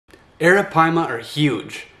Arapaima are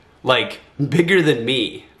huge, like bigger than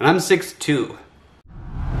me, and I'm 6'2".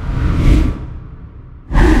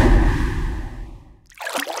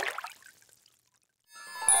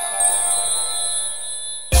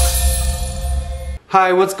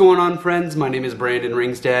 Hi, what's going on, friends? My name is Brandon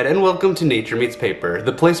Ringstad, and welcome to Nature Meets Paper,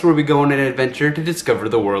 the place where we go on an adventure to discover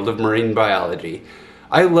the world of marine biology.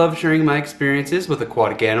 I love sharing my experiences with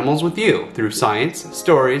aquatic animals with you through science,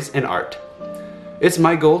 stories, and art. It's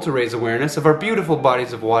my goal to raise awareness of our beautiful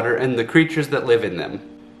bodies of water and the creatures that live in them.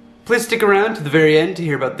 Please stick around to the very end to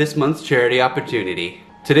hear about this month's charity opportunity.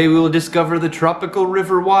 Today we will discover the tropical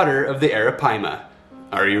river water of the Arapaima.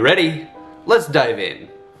 Are you ready? Let's dive in.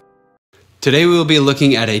 Today we will be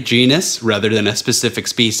looking at a genus rather than a specific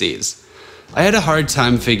species. I had a hard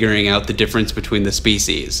time figuring out the difference between the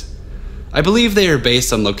species. I believe they are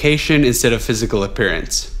based on location instead of physical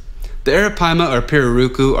appearance. The Arapaima or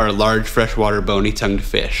pirarucu are large freshwater bony-tongued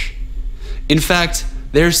fish. In fact,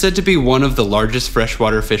 they are said to be one of the largest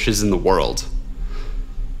freshwater fishes in the world.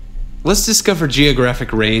 Let's discover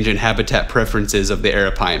geographic range and habitat preferences of the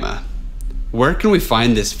Arapaima. Where can we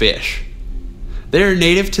find this fish? They are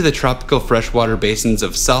native to the tropical freshwater basins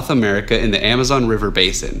of South America in the Amazon River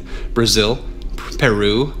Basin, Brazil,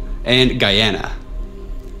 Peru, and Guyana.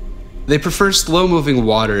 They prefer slow-moving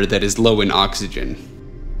water that is low in oxygen.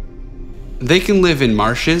 They can live in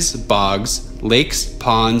marshes, bogs, lakes,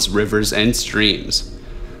 ponds, rivers, and streams.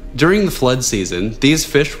 During the flood season, these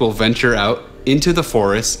fish will venture out into the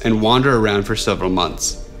forests and wander around for several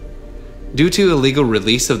months. Due to illegal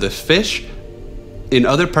release of the fish in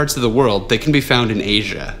other parts of the world, they can be found in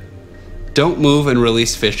Asia. Don't move and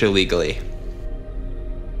release fish illegally.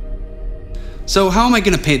 So how am I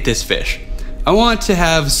going to paint this fish? I want to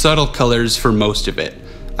have subtle colors for most of it.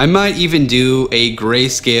 I might even do a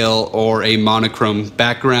grayscale or a monochrome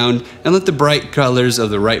background and let the bright colors of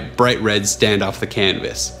the bright red stand off the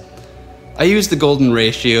canvas. I use the golden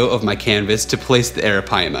ratio of my canvas to place the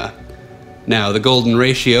Arapaima. Now, the golden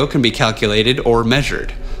ratio can be calculated or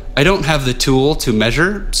measured. I don't have the tool to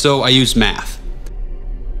measure, so I use math.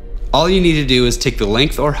 All you need to do is take the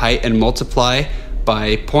length or height and multiply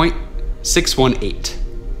by 0.618.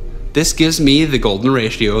 This gives me the golden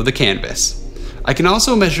ratio of the canvas. I can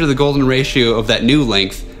also measure the golden ratio of that new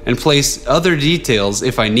length and place other details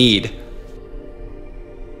if I need.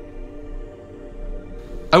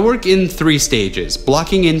 I work in 3 stages: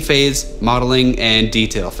 blocking in phase, modeling, and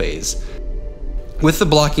detail phase. With the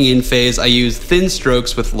blocking in phase, I use thin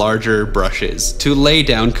strokes with larger brushes to lay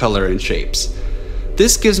down color and shapes.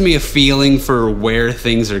 This gives me a feeling for where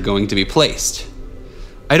things are going to be placed.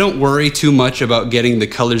 I don't worry too much about getting the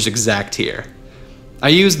colors exact here. I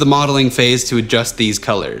use the modeling phase to adjust these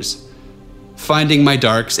colors, finding my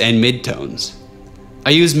darks and midtones. I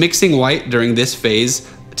use mixing white during this phase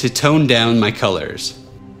to tone down my colors.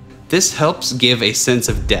 This helps give a sense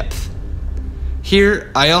of depth.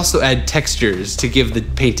 Here, I also add textures to give the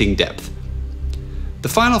painting depth. The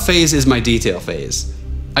final phase is my detail phase.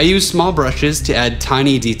 I use small brushes to add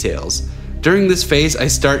tiny details. During this phase, I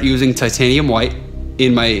start using titanium white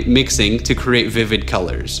in my mixing to create vivid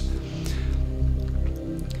colors.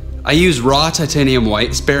 I use raw titanium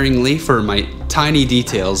white sparingly for my tiny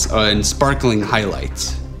details and sparkling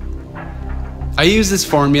highlights. I use this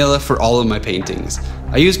formula for all of my paintings.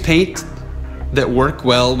 I use paint that work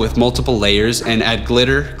well with multiple layers and add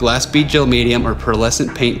glitter, glass bead gel medium, or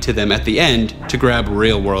pearlescent paint to them at the end to grab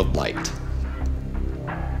real-world light.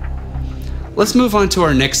 Let's move on to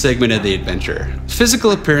our next segment of the adventure: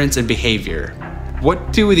 physical appearance and behavior.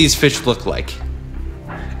 What do these fish look like?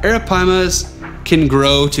 Arapaimas can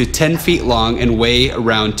grow to 10 feet long and weigh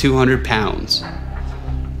around 200 pounds.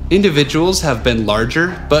 Individuals have been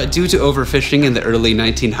larger, but due to overfishing in the early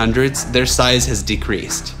 1900s, their size has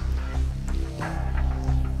decreased.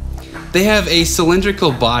 They have a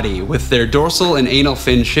cylindrical body with their dorsal and anal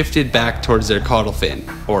fin shifted back towards their caudal fin,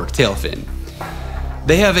 or tail fin.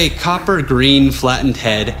 They have a copper-green flattened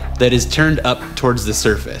head that is turned up towards the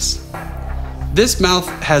surface. This mouth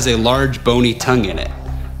has a large bony tongue in it,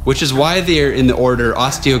 which is why they are in the order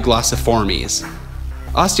Osteoglossiformes.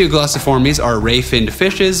 Osteoglossiformes are ray-finned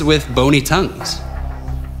fishes with bony tongues.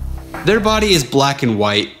 Their body is black and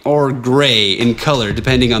white, or gray in color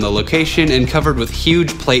depending on the location, and covered with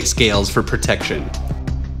huge plate scales for protection.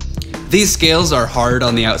 These scales are hard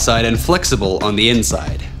on the outside and flexible on the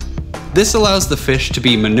inside. This allows the fish to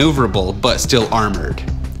be maneuverable but still armored.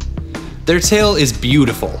 Their tail is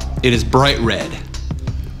beautiful. It is bright red.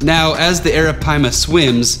 Now, as the Arapaima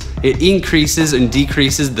swims, it increases and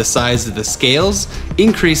decreases the size of the scales,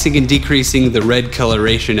 increasing and decreasing the red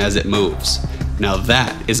coloration as it moves. Now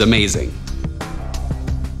that is amazing.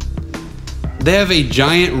 They have a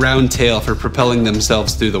giant round tail for propelling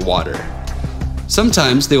themselves through the water.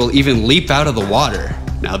 Sometimes they will even leap out of the water.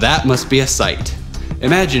 Now that must be a sight.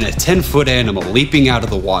 Imagine a 10-foot animal leaping out of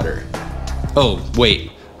the water. Oh,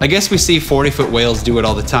 wait, I guess we see 40-foot whales do it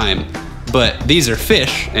all the time, but these are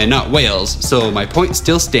fish and not whales, so my point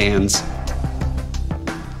still stands.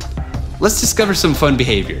 Let's discover some fun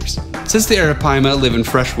behaviors. Since the Arapaima live in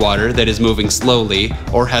fresh water that is moving slowly,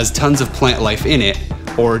 or has tons of plant life in it,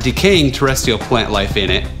 or decaying terrestrial plant life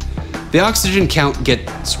in it, the oxygen count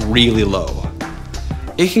gets really low.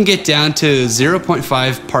 It can get down to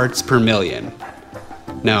 0.5 parts per million.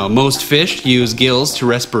 Now, most fish use gills to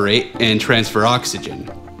respirate and transfer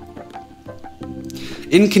oxygen.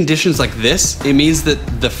 In conditions like this, it means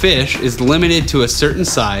that the fish is limited to a certain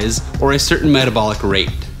size or a certain metabolic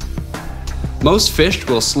rate. Most fish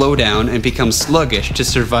will slow down and become sluggish to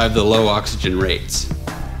survive the low oxygen rates.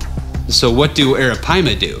 So what do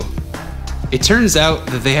Arapaima do? It turns out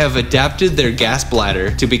that they have adapted their gas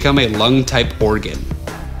bladder to become a lung-type organ.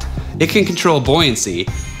 It can control buoyancy,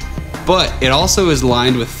 but it also is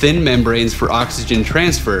lined with thin membranes for oxygen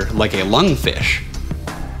transfer like a lungfish.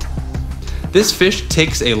 This fish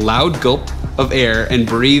takes a loud gulp of air and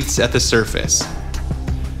breathes at the surface.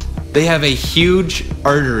 They have a huge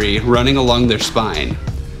artery running along their spine.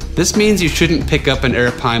 This means you shouldn't pick up an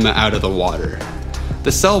Arapaima out of the water.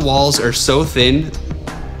 The cell walls are so thin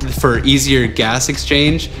for easier gas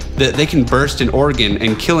exchange that they can burst an organ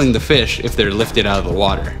and killing the fish if they're lifted out of the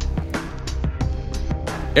water.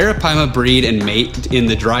 Arapaima breed and mate in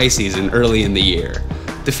the dry season early in the year.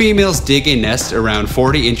 The females dig a nest around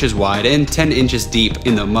 40 inches wide and 10 inches deep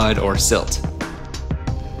in the mud or silt.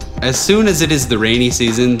 As soon as it is the rainy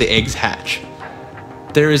season, the eggs hatch.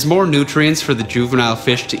 There is more nutrients for the juvenile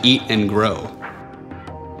fish to eat and grow.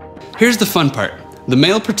 Here's the fun part. The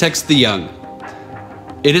male protects the young.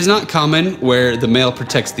 It is not common where the male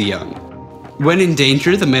protects the young. When in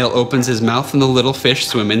danger, the male opens his mouth and the little fish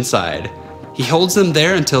swim inside. He holds them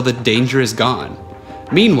there until the danger is gone.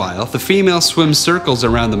 Meanwhile, the female swims circles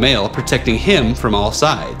around the male, protecting him from all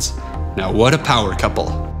sides. Now what a power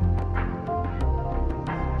couple.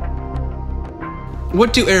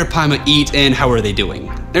 What do Arapaima eat and how are they doing?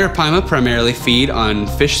 Arapaima primarily feed on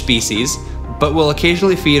fish species, but will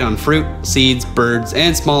occasionally feed on fruit, seeds, birds,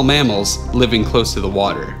 and small mammals living close to the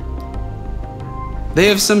water. They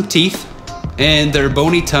have some teeth, and their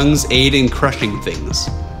bony tongues aid in crushing things.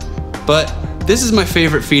 But this is my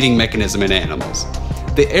favorite feeding mechanism in animals.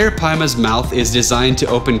 The Arapaima's mouth is designed to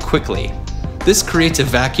open quickly. This creates a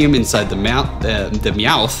vacuum inside the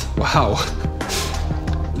mouth. Wow.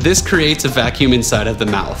 This creates a vacuum inside of the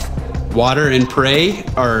mouth. Water and prey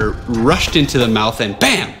are rushed into the mouth and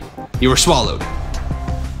bam! You were swallowed.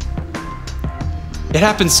 It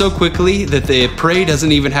happens so quickly that the prey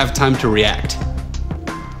doesn't even have time to react.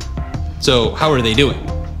 So how are they doing?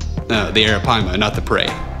 The Arapaima, not the prey.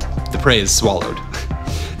 The prey is swallowed.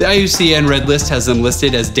 The IUCN Red List has them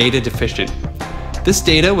listed as data deficient. This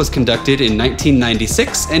data was conducted in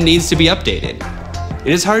 1996 and needs to be updated.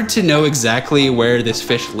 It is hard to know exactly where this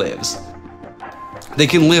fish lives. They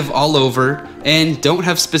can live all over and don't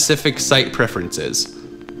have specific site preferences.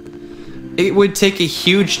 It would take a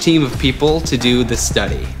huge team of people to do this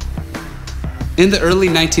study. In the early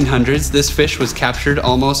 1900s, this fish was captured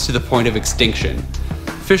almost to the point of extinction.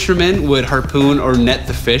 Fishermen would harpoon or net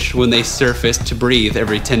the fish when they surfaced to breathe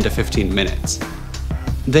every 10 to 15 minutes.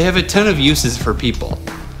 They have a ton of uses for people.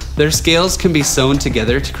 Their scales can be sewn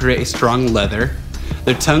together to create a strong leather,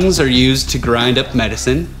 their tongues are used to grind up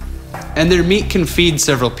medicine, and their meat can feed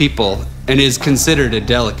several people and is considered a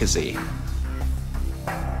delicacy.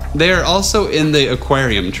 They are also in the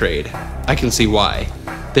aquarium trade. I can see why.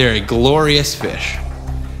 They are a glorious fish.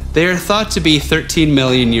 They are thought to be 13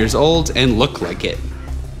 million years old and look like it.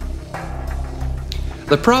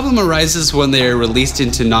 The problem arises when they are released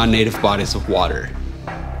into non-native bodies of water.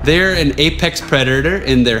 They are an apex predator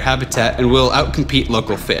in their habitat and will outcompete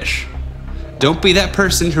local fish. Don't be that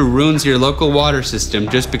person who ruins your local water system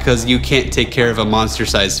just because you can't take care of a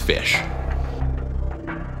monster-sized fish.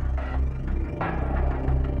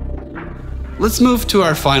 Let's move to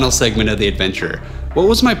our final segment of the adventure. What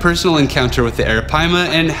was my personal encounter with the Arapaima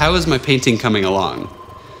and how is my painting coming along?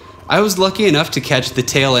 I was lucky enough to catch the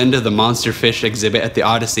tail end of the monster fish exhibit at the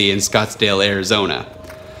Odyssey in Scottsdale, Arizona.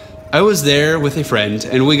 I was there with a friend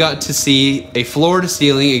and we got to see a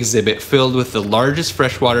floor-to-ceiling exhibit filled with the largest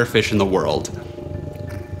freshwater fish in the world.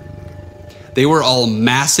 They were all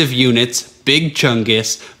massive units, big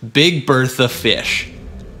chungus, big Bertha fish.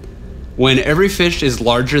 When every fish is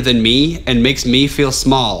larger than me and makes me feel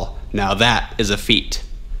small, now that is a feat.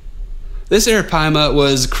 This Arapaima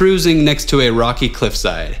was cruising next to a rocky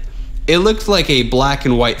cliffside. It looked like a black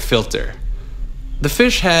and white filter. The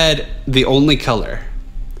fish had the only color: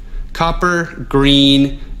 copper,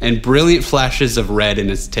 green, and brilliant flashes of red in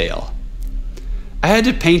its tail. I had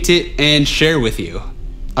to paint it and share with you.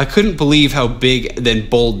 I couldn't believe how big and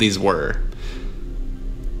bold these were.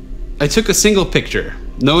 I took a single picture,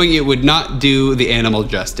 knowing it would not do the animal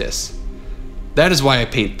justice. That is why I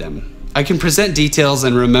paint them. I can present details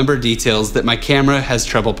and remember details that my camera has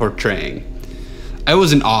trouble portraying. I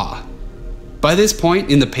was in awe. By this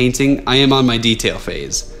point in the painting, I am on my detail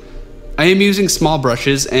phase. I am using small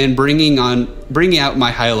brushes and bringing out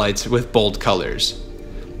my highlights with bold colors.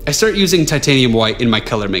 I start using titanium white in my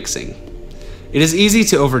color mixing. It is easy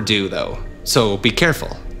to overdo though, so be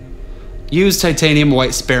careful. Use titanium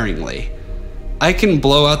white sparingly. I can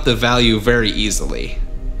blow out the value very easily.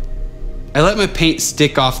 I let my paint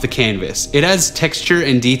stick off the canvas. It adds texture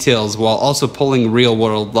and details while also pulling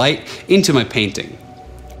real-world light into my painting.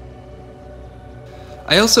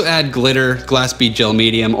 I also add glitter, glass bead gel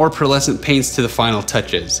medium, or pearlescent paints to the final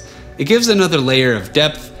touches. It gives another layer of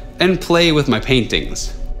depth and play with my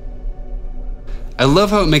paintings. I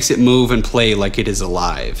love how it makes it move and play like it is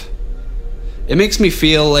alive. It makes me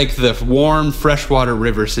feel like the warm freshwater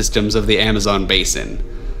river systems of the Amazon basin.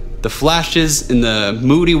 The flashes in the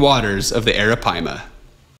moody waters of the Arapaima.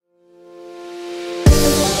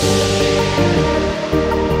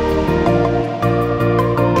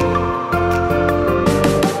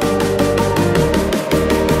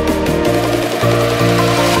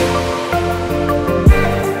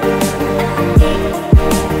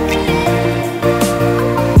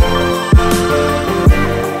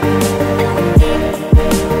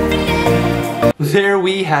 There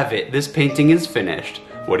we have it. This painting is finished.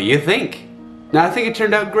 What do you think? Now, I think it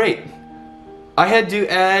turned out great. I had to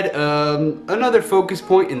add another focus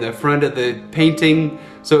point in the front of the painting.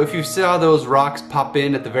 So if you saw those rocks pop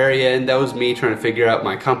in at the very end, that was me trying to figure out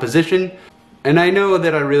my composition. And I know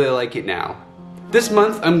that I really like it now. This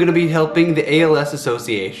month, I'm going to be helping the ALS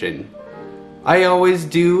Association. I always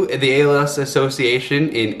do the ALS Association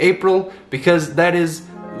in April because that's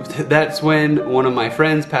when one of my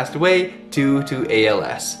friends passed away due to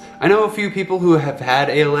ALS. I know a few people who have had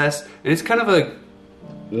ALS, and it's kind of a,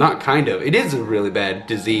 it is a really bad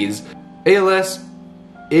disease. ALS,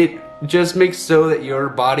 it just makes so that your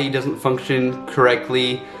body doesn't function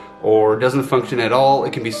correctly or doesn't function at all.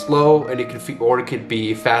 It can be slow, and it could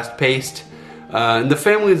be fast-paced. And the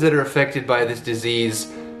families that are affected by this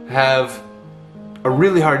disease have a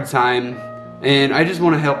really hard time, and I just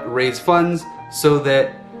want to help raise funds so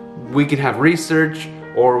that we can have research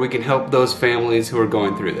or we can help those families who are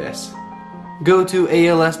going through this. Go to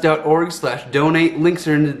als.org/donate, links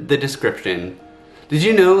are in the description. Did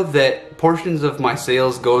you know that portions of my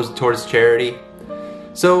sales goes towards charity?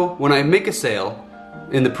 So when I make a sale,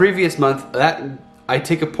 in the previous month, I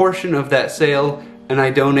take a portion of that sale and I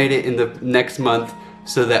donate it in the next month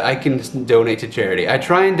so that I can donate to charity. I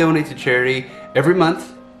try and donate to charity every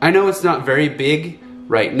month. I know it's not very big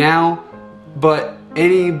right now, but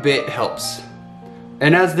any bit helps.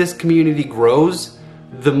 And as this community grows,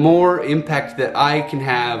 the more impact that I can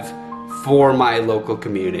have for my local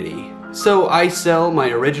community. So I sell my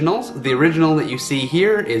originals. The original that you see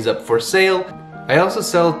here is up for sale. I also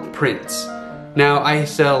sell prints. Now I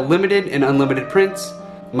sell limited and unlimited prints.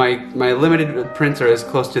 My limited prints are as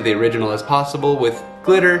close to the original as possible with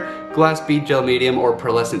glitter, glass bead gel medium, or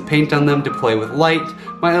pearlescent paint on them to play with light.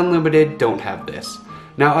 My unlimited don't have this.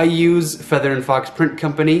 Now I use Feather and Fox Print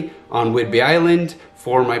Company on Whidbey Island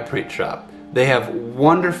for my print shop. They have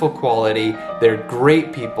wonderful quality, they're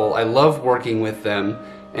great people, I love working with them,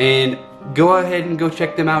 and go ahead and go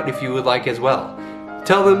check them out if you would like as well.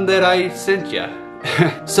 Tell them that I sent ya.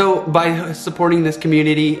 So by supporting this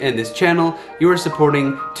community and this channel, you are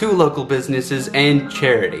supporting 2 local businesses and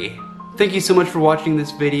charity. Thank you so much for watching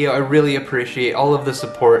this video. I really appreciate all of the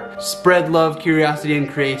support. Spread love, curiosity, and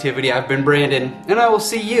creativity. I've been Brandon, and I will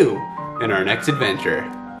see you in our next adventure.